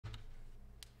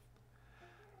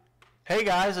Hey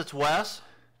guys, it's Wes,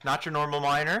 not your normal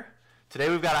miner. Today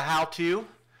we've got a how to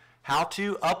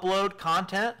upload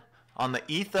content on the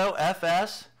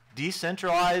ethoFS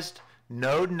Decentralized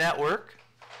Node Network.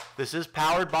 This is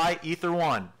powered by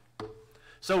Ether1.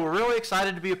 So we're really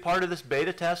excited to be a part of this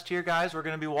beta test here, guys. We're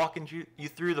going to be walking you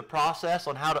through the process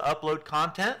on how to upload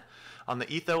content on the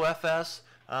ethoFS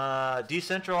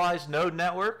Decentralized Node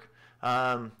Network.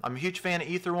 I'm a huge fan of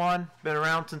Ether1, been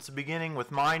around since the beginning with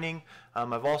mining.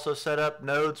 I've also set up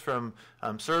nodes from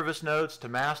service nodes to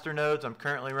master nodes. I'm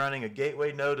currently running a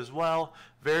gateway node as well.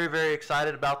 Very, very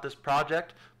excited about this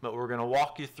project, but we're going to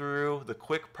walk you through the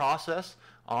quick process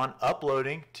on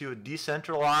uploading to a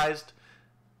decentralized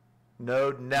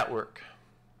node network.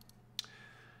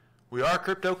 We are a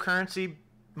cryptocurrency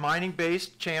mining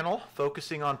based channel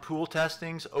focusing on pool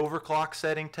testings, overclock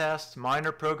setting tests,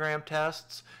 miner program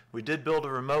tests. We did build a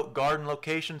remote garden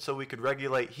location so we could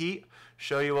regulate heat,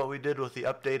 show you what we did with the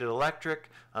updated electric,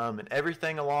 and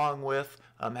everything along with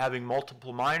having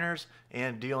multiple miners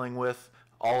and dealing with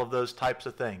all of those types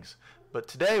of things. But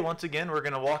today, once again, we're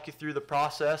going to walk you through the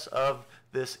process of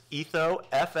this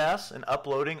ethoFS and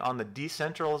uploading on the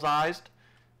decentralized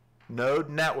node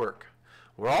network.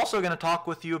 We're also going to talk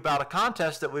with you about a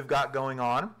contest that we've got going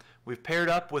on. We've paired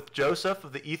up with Joseph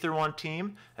of the Ether1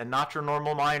 team and Not Your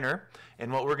Normal Miner.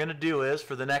 And what we're going to do is,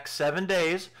 for the next 7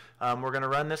 days, we're going to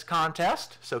run this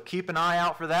contest. So keep an eye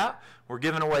out for that. We're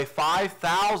giving away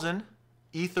 5,000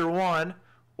 Ether1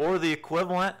 or the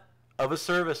equivalent of a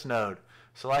service node.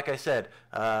 So like I said,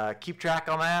 keep track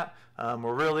on that.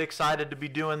 We're really excited to be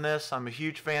doing this. I'm a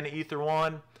huge fan of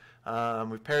Ether1.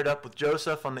 We've paired up with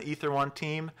Joseph on the Ether1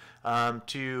 team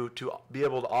to be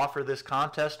able to offer this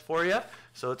contest for you.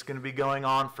 So it's going to be going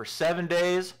on for 7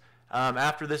 days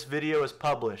after this video is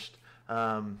published.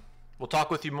 We'll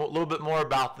talk with you a little bit more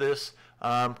about this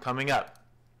coming up.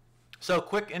 So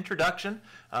quick introduction,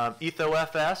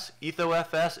 ethoFS.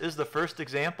 ethoFS is the first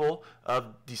example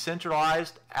of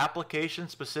decentralized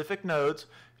application-specific nodes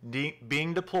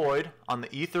being deployed on the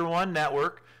Ether1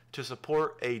 network to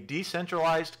support a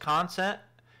decentralized content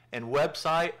and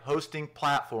website hosting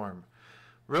platform.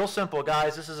 Real simple,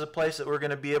 guys. This is a place that we're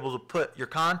going to be able to put your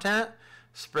content,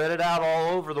 spread it out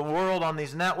all over the world on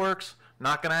these networks.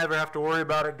 Not going to ever have to worry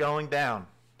about it going down.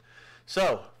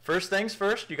 So, first things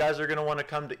first, you guys are going to want to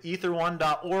come to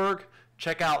ether1.org,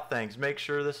 check out things. Make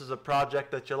sure this is a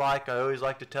project that you like. I always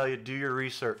like to tell you, do your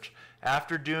research.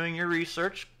 After doing your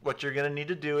research, what you're going to need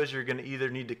to do is you're going to either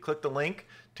need to click the link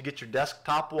to get your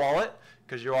desktop wallet,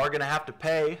 because you are going to have to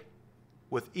pay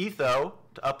with Etho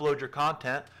to upload your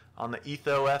content on the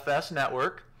ethoFS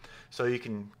network. So you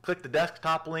can click the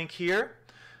desktop link here,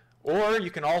 or you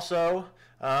can also,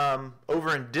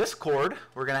 over in Discord,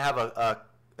 we're going to have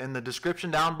in the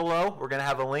description down below, we're going to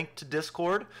have a link to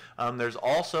Discord. There's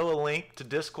also a link to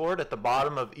Discord at the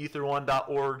bottom of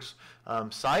ether1.org's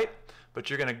site. But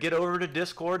you're going to get over to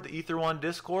Discord, the Ether1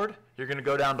 Discord. You're going to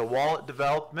go down to Wallet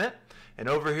Development. And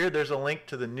over here, there's a link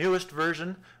to the newest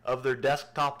version of their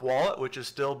desktop wallet, which is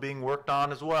still being worked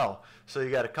on as well. So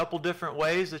you got a couple different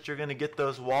ways that you're going to get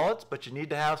those wallets, but you need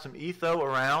to have some Etho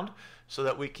around so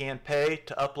that we can pay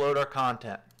to upload our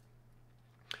content.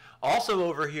 Also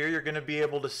over here, you're going to be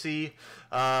able to see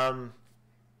the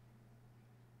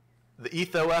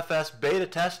ethoFS beta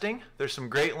testing. There's some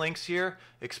great links here.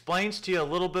 Explains to you a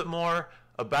little bit more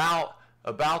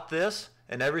about this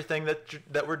and everything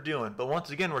that we're doing. But once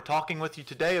again, we're talking with you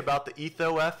today about the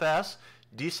ethoFS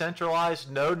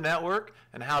Decentralized Node Network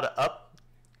and how to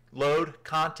upload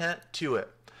content to it.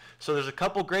 So there's a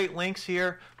couple great links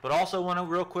here, but also want to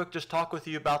real quick just talk with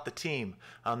you about the team.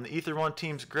 The Ether1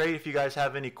 team's great. If you guys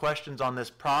have any questions on this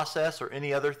process or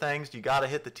any other things, you got to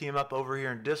hit the team up over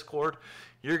here in Discord.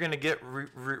 You're going to get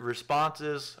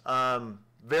responses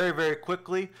very, very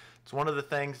quickly. It's one of the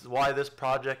things why this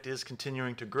project is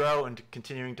continuing to grow and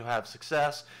continuing to have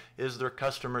success is their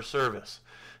customer service.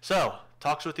 So,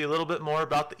 talks with you a little bit more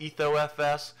about the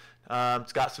ethoFS.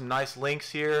 It's got some nice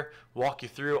links here, walk you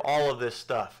through all of this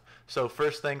stuff. So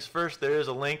first things first, there is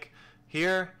a link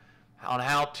here on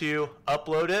how to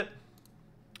upload it.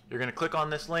 You're going to click on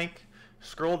this link,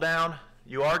 scroll down.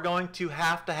 You are going to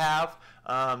have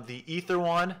the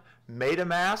Ether1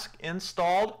 MetaMask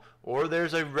installed, or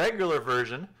there's a regular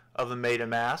version of the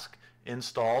MetaMask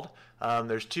installed.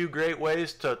 There's two great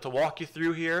ways to walk you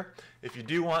through here. If you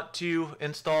do want to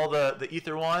install the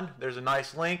Ether1, there's a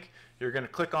nice link. You're going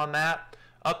to click on that.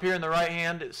 Up here in the right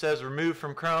hand, it says remove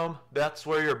from Chrome. That's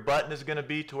where your button is going to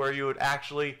be to where you would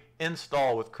actually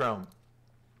install with Chrome.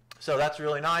 So that's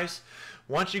really nice.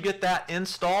 Once you get that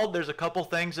installed, there's a couple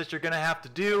things that you're going to have to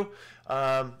do.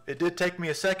 It did take me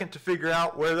a second to figure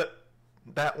out where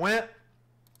that went,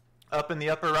 up in the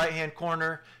upper right hand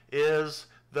corner is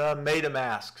the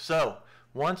MetaMask. So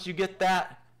once you get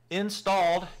that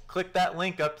installed, click that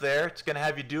link up there. It's going to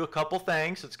have you do a couple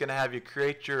things. It's going to have you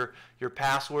create your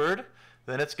password.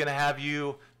 Then it's going to have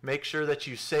you make sure that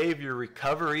you save your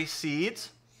recovery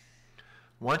seeds.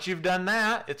 Once you've done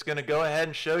that, it's going to go ahead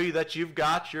and show you that you've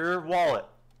got your wallet.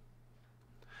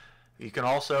 You can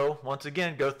also, once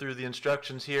again, go through the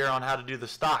instructions here on how to do the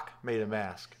stock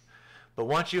MetaMask. But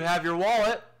once you have your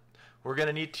wallet, we're going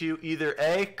to need to either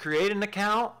A, create an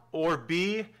account, or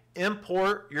B,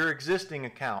 import your existing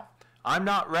account. I'm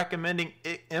not recommending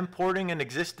importing an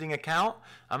existing account.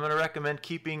 I'm going to recommend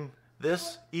keeping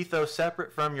this Etho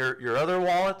separate from your other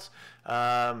wallets.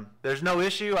 There's no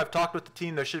issue. I've talked with the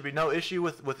team. There should be no issue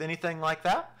with anything like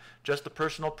that. Just a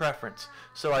personal preference.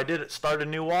 So I did start a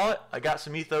new wallet. I got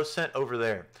some Etho sent over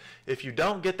there. If you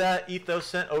don't get that Etho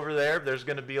sent over there, there's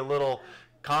going to be a little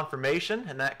confirmation,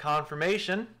 and that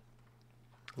confirmation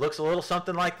looks a little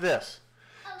something like this.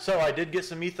 So I did get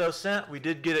some Etho sent. We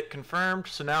did get it confirmed.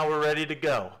 So now we're ready to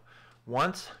go.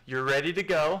 Once you're ready to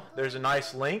go, there's a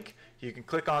nice link. You can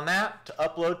click on that to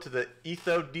upload to the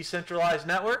Etho Decentralized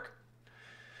Network.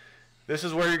 This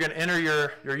is where you're going to enter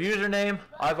your username.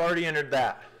 I've already entered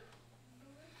that.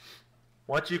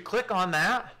 Once you click on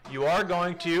that, you are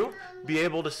going to be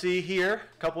able to see here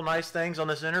a couple nice things on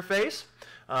this interface.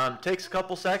 Takes a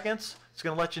couple seconds. It's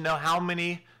going to let you know how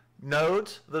many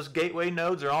nodes, those gateway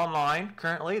nodes, are online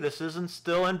currently. This isn't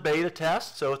still in beta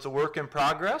test, so it's a work in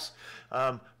progress.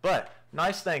 But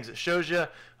nice things. It shows you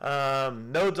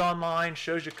nodes online,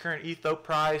 shows you current Etho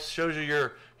price, shows you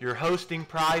your hosting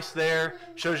price there,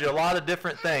 shows you a lot of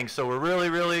different things. So we're really,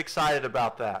 really excited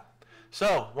about that.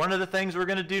 So one of the things we're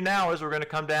going to do now is we're going to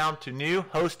come down to new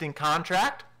hosting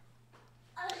contract.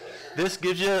 This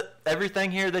gives you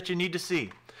everything here that you need to see.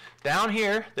 Down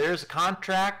here, there's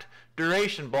contract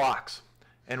duration blocks.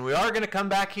 And we are going to come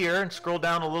back here and scroll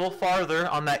down a little farther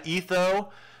on that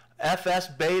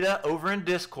ethoFS beta over in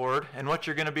Discord. And what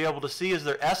you're going to be able to see is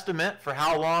their estimate for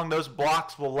how long those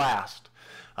blocks will last.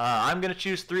 I'm going to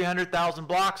choose 300,000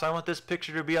 blocks. I want this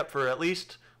picture to be up for at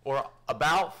least or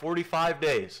about 45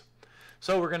 days.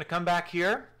 So we're going to come back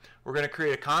here. We're going to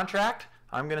create a contract.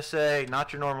 I'm going to say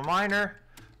not your normal miner,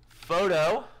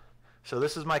 photo. So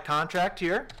this is my contract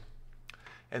here.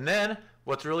 And then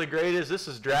what's really great is this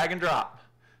is drag and drop.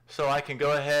 So I can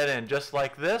go ahead and just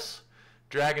like this,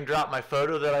 drag and drop my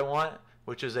photo that I want,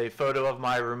 which is a photo of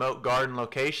my remote garden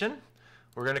location.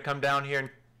 We're going to come down here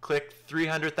and click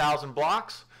 300,000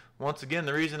 blocks. Once again,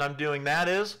 the reason I'm doing that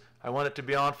is I want it to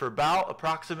be on for about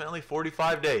approximately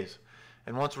 45 days.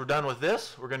 And once we're done with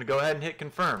this, we're going to go ahead and hit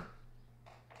confirm.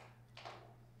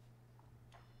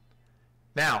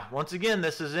 Now, once again,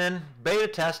 this is in beta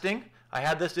testing. I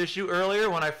had this issue earlier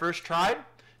when I first tried.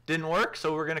 Didn't work,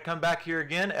 so we're going to come back here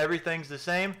again. Everything's the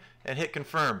same, and hit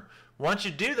confirm. Once you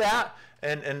do that,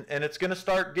 and it's going to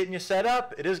start getting you set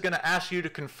up, it is going to ask you to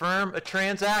confirm a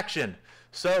transaction.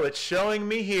 So it's showing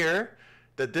me here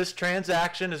that this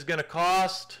transaction is going to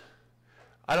cost,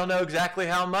 I don't know exactly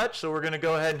how much, so we're going to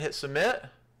go ahead and hit submit.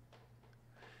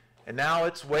 And now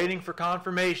it's waiting for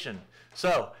confirmation.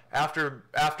 So after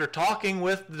talking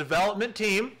with the development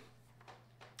team,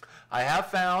 I have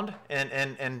found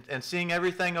and seeing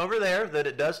everything over there that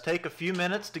it does take a few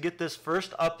minutes to get this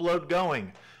first upload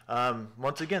going.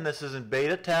 Once again, this is in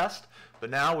beta test, but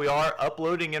now we are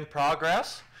uploading in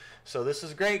progress. So this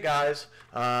is great, guys.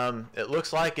 It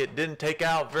looks like it didn't take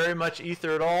out very much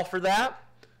Ether at all for that.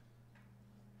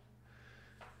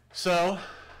 So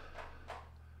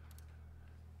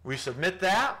we submit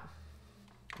that.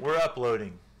 We're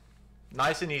uploading.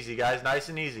 Nice and easy, guys. Nice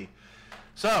and easy.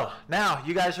 So now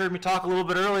you guys heard me talk a little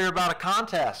bit earlier about a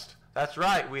contest. That's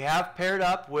right. We have paired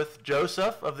up with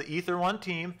Joseph of the Ether1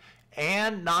 team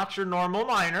and Not Your Normal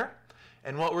Miner.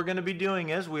 And what we're going to be doing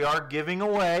is we are giving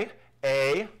away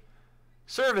a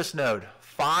service node,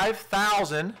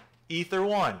 5,000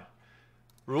 Ether1.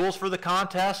 Rules for the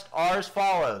contest are as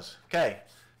follows. Okay,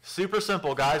 super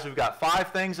simple, guys. We've got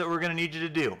 5 things that we're going to need you to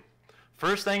do.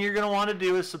 First thing you're going to want to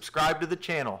do is subscribe to the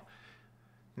channel.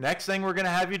 Next thing we're going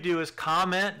to have you do is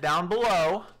comment down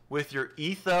below with your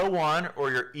Etho1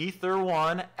 or your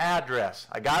Ether1 address.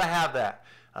 I got to have that.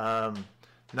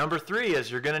 Number 3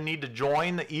 is you're going to need to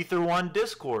join the Ether1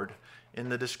 Discord. In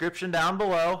the description down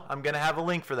below, I'm going to have a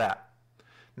link for that.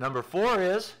 Number 4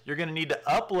 is you're going to need to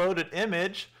upload an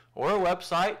image or a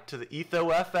website to the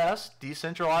ethoFS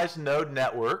Decentralized Node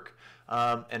Network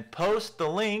and post the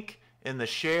link in the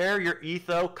Share Your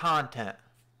Etho content.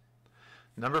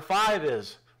 Number 5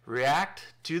 is react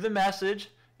to the message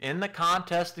in the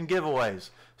contest and giveaways.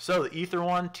 So the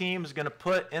Ether1 team is going to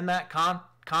put in that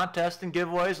contest and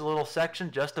giveaways, a little section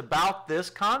just about this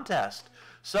contest.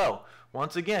 So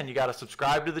once again, you got to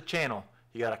subscribe to the channel.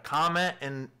 You got to comment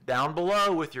down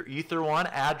below with your Ether1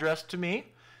 address to me.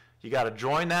 You got to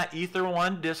join that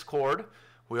Ether1 Discord.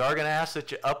 We are going to ask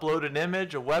that you upload an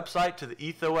image, a website to the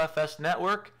ethoFS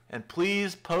network, and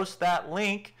please post that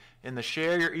link in the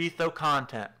Share Your Etho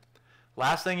content.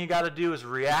 Last thing you got to do is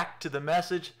react to the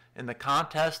message in the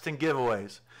contest and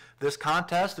giveaways. This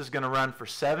contest is going to run for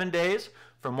 7 days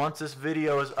from once this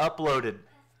video is uploaded.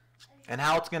 And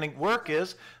how it's going to work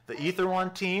is the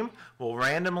Ether1 team will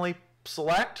randomly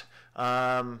select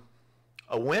a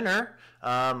winner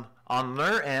on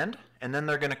their end, and then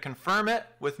they're going to confirm it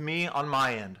with me on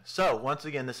my end. So once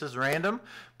again, this is random,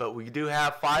 but we do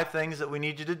have 5 things that we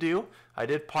need you to do. I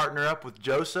did partner up with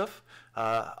Joseph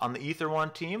on the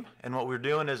Ether1 team, and what we're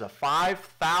doing is a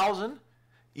 5,000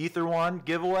 Ether1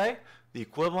 giveaway, the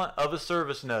equivalent of a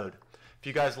service node. If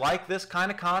you guys like this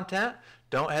kind of content,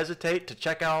 don't hesitate to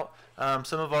check out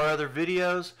some of our other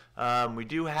videos. We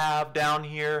do have down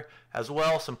here as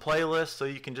well some playlists, so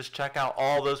you can just check out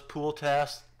all those pool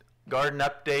tests, garden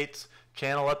updates,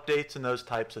 channel updates, and those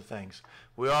types of things.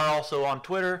 We are also on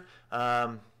Twitter.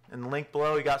 In the link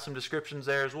below, we got some descriptions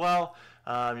there as well.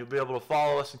 You'll be able to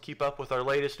follow us and keep up with our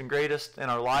latest and greatest in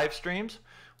our live streams.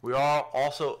 We are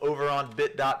also over on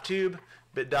bit.tube.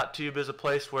 Bit.tube is a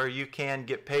place where you can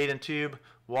get paid in Tube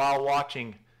while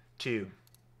watching Tube.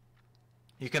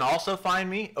 You can also find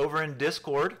me over in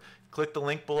Discord. Click the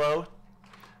link below.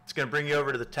 It's going to bring you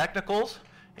over to the technicals,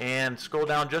 and scroll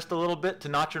down just a little bit to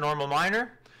Not Your Normal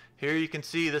Miner. Here you can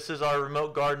see this is our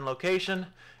remote garden location,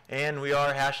 and we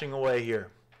are hashing away here.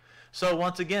 So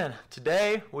once again,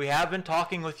 today we have been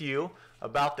talking with you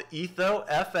about the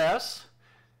ethoFS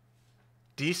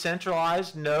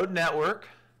Decentralized Node Network,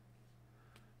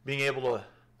 being able to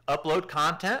upload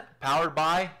content powered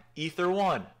by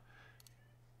Ether1.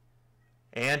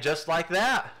 And just like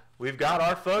that, we've got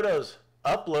our photos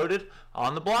uploaded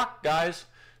on the block, guys.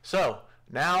 So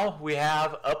now we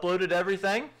have uploaded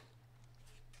everything.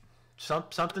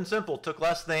 Something simple. Took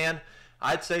less than,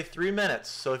 I'd say, 3 minutes.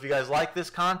 So if you guys like this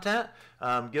content,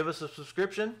 give us a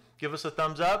subscription, give us a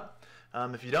thumbs up.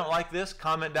 If you don't like this,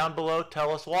 comment down below,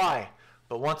 tell us why.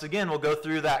 But once again, we'll go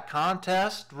through that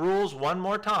contest rules one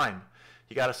more time.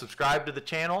 You got to subscribe to the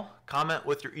channel, comment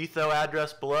with your Etho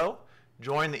address below,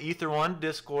 join the Ether1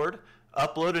 Discord,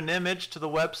 upload an image to the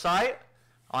website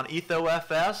on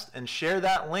ethoFS, and share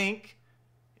that link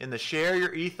in the Share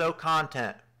Your Etho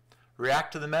content.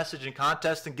 React to the message in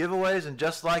contests and giveaways, and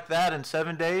just like that, in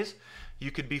 7 days,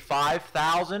 you could be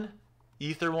 5,000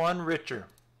 Ether1 richer.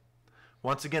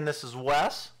 Once again, this is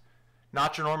Wes,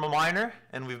 Not Your Normal Miner,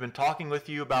 and we've been talking with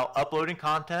you about uploading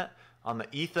content on the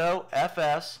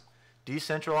ethoFS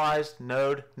Decentralized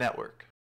Node Network.